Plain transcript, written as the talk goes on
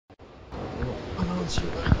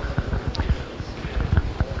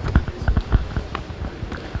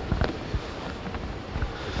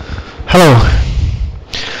Hello.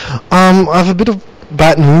 I have a bit of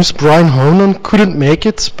bad news. Brian Honan couldn't make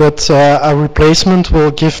it, but a replacement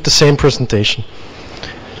will give the same presentation.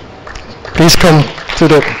 Please come to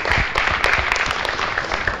the...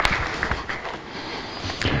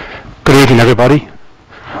 Good evening, everybody.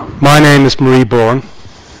 My name is Marie Bourne.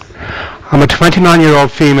 I'm a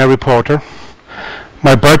 29-year-old female reporter.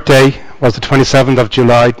 My birthday was the 27th of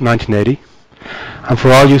July 1980. And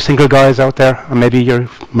for all you single guys out there, and maybe you're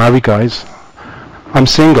married guys, I'm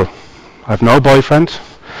single. I have no boyfriend.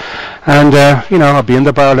 And, I'll be in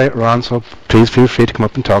the bar later on, so please feel free to come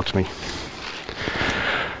up and talk to me.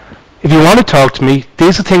 If you want to talk to me,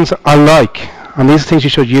 these are things I like. And these are things you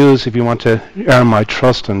should use if you want to earn my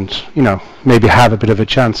trust and, maybe have a bit of a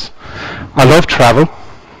chance. I love travel.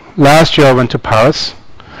 Last year I went to Paris,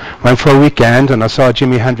 went for a weekend, and I saw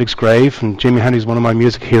Jimi Hendrix's grave, and Jimi Hendrix is one of my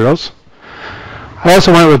music heroes. I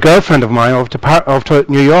also went with a girlfriend of mine over to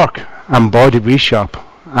New York, and boy did we shop.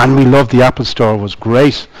 And we loved the Apple Store, it was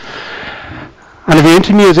great. And if you're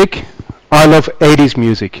into music, I love 80s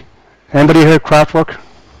music. Anybody hear Kraftwerk?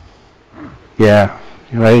 Yeah.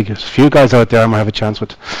 Right, there's a few guys out there I might have a chance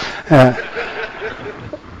with.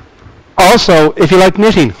 Also, if you like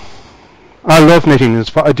knitting, I love knitting.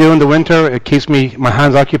 It's what I do in the winter. It keeps my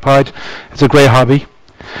hands occupied. It's a great hobby.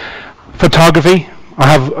 Photography. I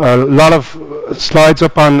have a lot of slides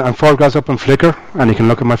up on and photographs up on Flickr, and you can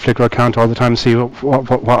look at my Flickr account all the time and see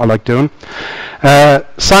what I like doing.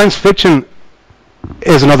 Science fiction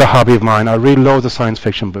is another hobby of mine. I read loads of science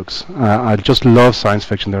fiction books. I just love science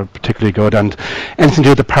fiction. They're particularly good. And anything to do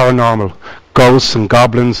with the paranormal, ghosts and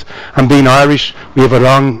goblins. And being Irish, we have a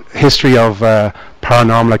long history of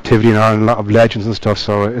paranormal activity in Ireland, a lot of legends and stuff.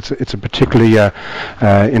 So it's a particularly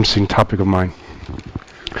interesting topic of mine.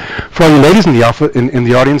 For all you ladies in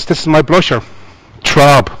the audience, this is my blusher,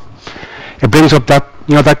 Traub. It brings up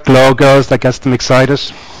that glow, girls, that gets them excited.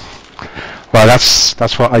 Well,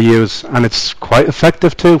 that's what I use, and it's quite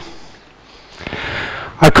effective too.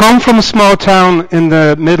 I come from a small town in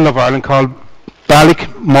the middle of Ireland called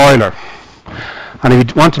Ballymoyler, and if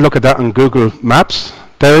you want to look at that on Google Maps,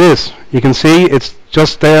 there it is. You can see it's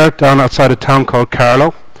just there down outside a town called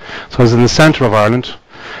Carlow, so it's in the centre of Ireland.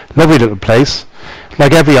 Lovely little place.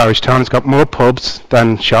 Like every Irish town, it's got more pubs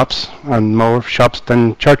than shops, and more shops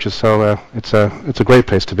than churches, so it's a great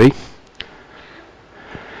place to be.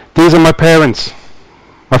 These are my parents.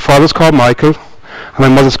 My father's called Michael, and my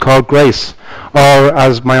mother's called Grace. Or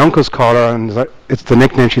as my uncles call her, and it's the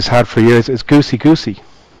nickname she's had for years, is Goosey Goosey.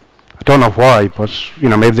 I don't know why, but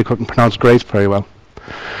maybe they couldn't pronounce Grace very well.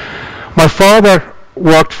 My father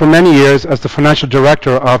worked for many years as the financial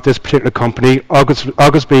director of this particular company,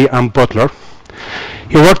 Augusby and Butler.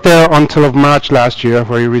 He worked there until of March last year,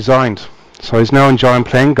 where he resigned. So he's now enjoying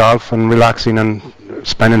playing golf and relaxing and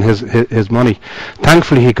spending his money.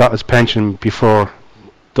 Thankfully, he got his pension before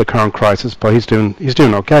the current crisis, but he's doing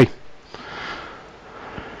okay.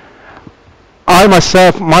 I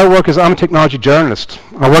myself, my work is I'm a technology journalist.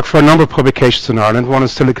 I work for a number of publications in Ireland. One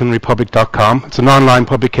is SiliconRepublic.com. It's an online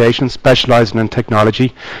publication specialising in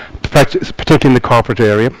technology, particularly in the corporate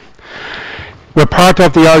area. We're part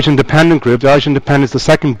of the Irish Independent Group. The Irish Independent is the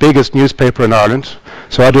second biggest newspaper in Ireland,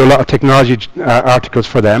 so I do a lot of technology articles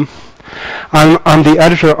for them. I'm the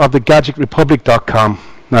editor of the GadgetRepublic.com.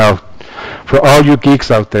 Now, for all you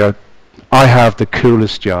geeks out there, I have the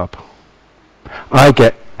coolest job. I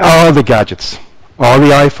get all the gadgets, all the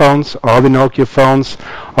iPhones, all the Nokia phones,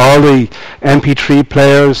 all the MP3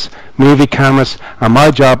 players, movie cameras, and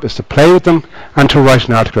my job is to play with them and to write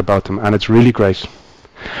an article about them, and it's really great.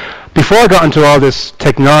 Before I got into all this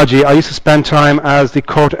technology, I used to spend time as the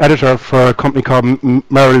court editor for a company called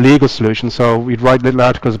Merrill Legal Solutions, so we'd write little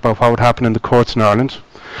articles about what would happen in the courts in Ireland.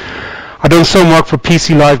 I've done some work for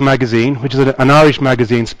PC Live magazine, which is an Irish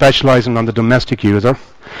magazine specialising on the domestic user.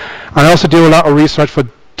 And I also do a lot of research for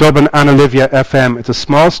Dublin and Olivia FM. It's a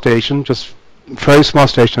small station, just a very small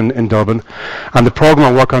station in Dublin, and the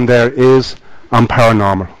programme I work on there is on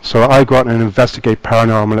paranormal. So I go out and investigate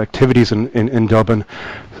paranormal activities in Dublin,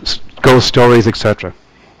 ghost stories, etc.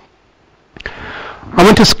 I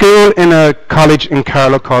went to school in a college in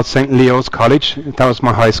Carlow called St. Leo's College. That was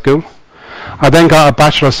my high school. I then got a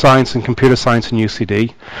Bachelor of Science in Computer Science in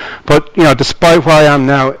UCD. But, despite where I am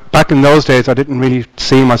now, back in those days I didn't really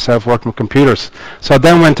see myself working with computers. So I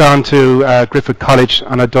then went on to Griffith College,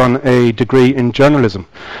 and I'd done a degree in journalism.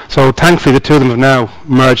 So thankfully the two of them have now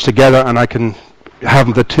merged together, and I can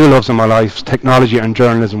have the two loves of my life, technology and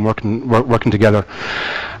journalism, working together.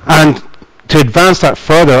 And to advance that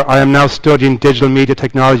further, I am now studying digital media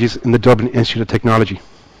technologies in the Dublin Institute of Technology.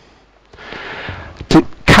 To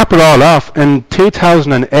cap it all off, in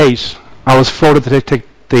 2008, I was voted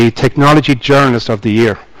the Technology Journalist of the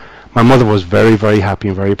Year. My mother was very, very happy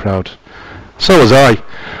and very proud. So was I.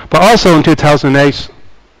 But also in 2008,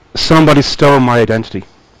 somebody stole my identity.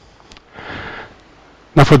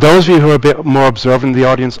 Now, for those of you who are a bit more observant in the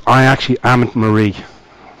audience, I actually am Marie.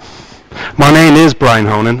 My name is Brian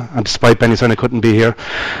Honan, and despite Benny saying I couldn't be here.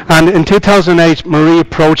 And in 2008, Marie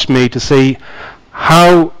approached me to see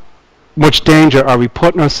how much danger are we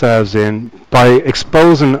putting ourselves in by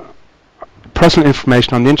exposing personal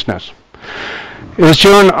information on the internet. It was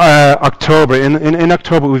during October. In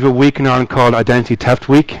October, we have a week in Ireland called Identity Theft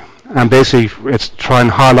Week. And basically, it's to try and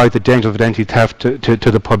highlight the danger of identity theft to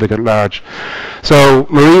the public at large. So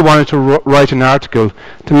Marie wanted to write an article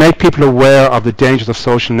to make people aware of the dangers of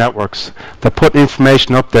social networks, that putting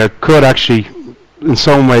information up there could actually, in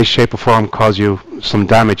some way, shape or form, cause you some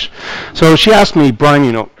damage. So she asked me, Brian,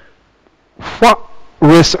 you know, what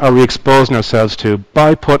risks are we exposing ourselves to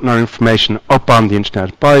by putting our information up on the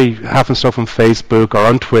internet, by having stuff on Facebook or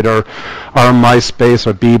on Twitter or on MySpace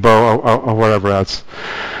or Bebo or wherever else?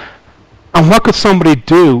 And what could somebody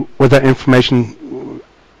do with that information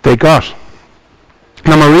they got?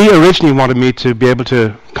 Now, Marie originally wanted me to be able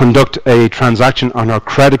to conduct a transaction on her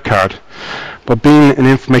credit card, but being an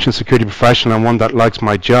information security professional and one that likes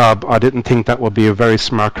my job, I didn't think that would be a very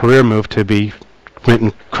smart career move to be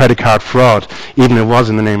committing credit card fraud, even if it was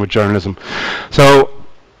in the name of journalism. So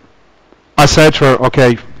I said to her,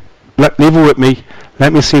 okay, leave it with me.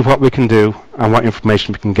 Let me see what we can do and what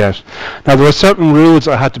information we can get. Now, there were certain rules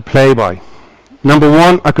I had to play by. Number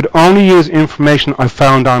one, I could only use information I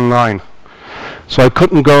found online. So I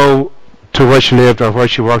couldn't go to where she lived or where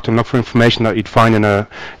she worked and look for information that you'd find in a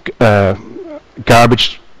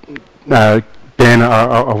garbage bin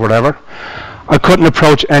or whatever. I couldn't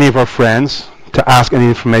approach any of her friends to ask any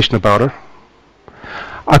information about her.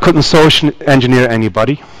 I couldn't social engineer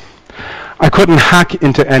anybody. I couldn't hack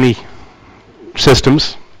into any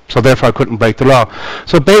systems, so therefore I couldn't break the law.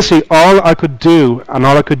 So basically all I could do and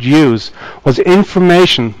all I could use was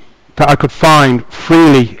information that I could find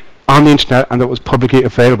freely on the internet and that was publicly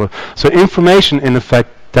available. So information in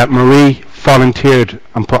effect that Marie volunteered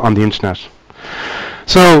and put on the internet.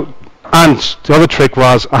 So, and the other trick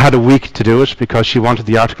was I had a week to do it because she wanted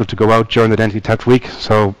the article to go out during Identity Theft Week,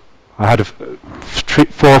 so I had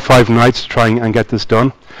 4 or 5 nights to try and get this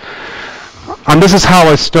done. And this is how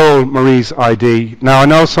I stole Marie's ID. Now I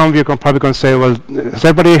know some of you are probably going to say, well, has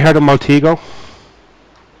everybody heard of Maltego?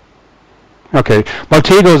 Okay,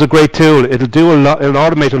 Maltego is a great tool. It'll do a lot. It'll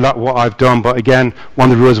automate a lot of what I've done. But again,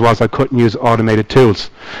 one of the rules was I couldn't use automated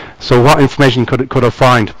tools. So what information could I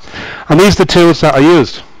find? And these are the tools that I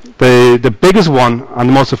used. The biggest one and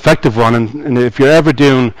the most effective one, and if you're ever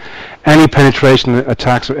doing any penetration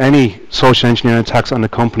attacks or any social engineering attacks on the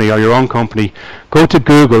company or your own company, go to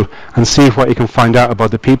Google and see what you can find out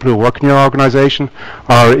about the people who work in your organization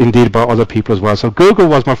or indeed about other people as well. So Google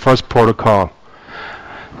was my first port of call.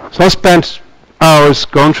 So I spent hours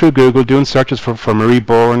going through Google doing searches for Marie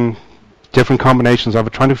Bourne, different combinations of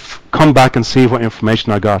it, trying to come back and see what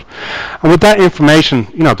information I got. And with that information,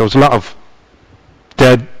 you know, there was a lot of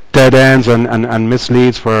dead ends and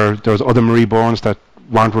misleads where there was other Marie Bournes that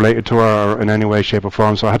weren't related to her or in any way, shape or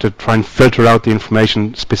form, so I had to try and filter out the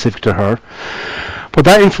information specific to her. But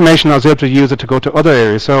that information, I was able to use it to go to other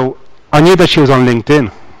areas. So I knew that she was on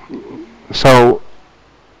LinkedIn. So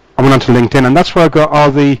I went onto LinkedIn, and that's where I got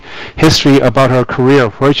all the history about her career,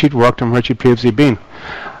 where she'd worked and where she'd previously been.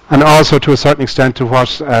 And also to a certain extent to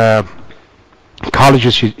what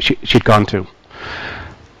colleges she'd gone to.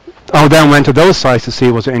 I then went to those sites to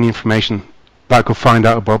see was there any information that I could find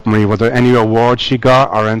out about Marie, were there any awards she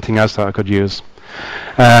got or anything else that I could use.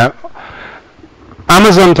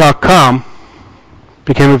 Amazon.com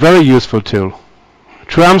became a very useful tool.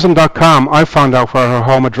 Through Amazon.com I found out where her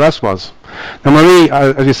home address was. Now Marie,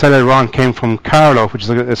 as you said earlier on, came from Carlow, which is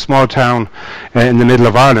a small town in the middle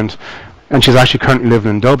of Ireland, and she's actually currently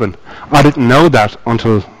living in Dublin. I didn't know that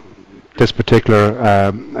until this particular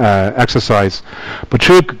exercise. But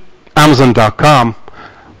through Amazon.com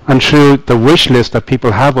and through the wish list that people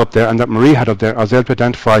have up there and that Marie had up there, I was able to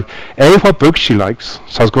identify A, what books she likes,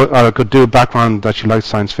 so I could do a background that she likes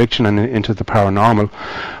science fiction and into the paranormal,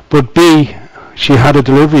 but B, she had a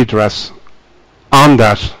delivery address on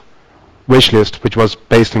that wish list which was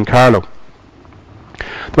based in Carlow.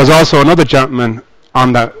 There was also another gentleman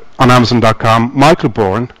on Amazon.com, Michael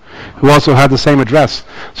Bourne, who also had the same address.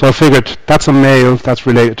 So I figured that's a male that's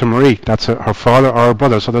related to Marie. That's her father or her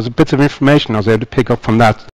brother. So there's bits of information I was able to pick up from that.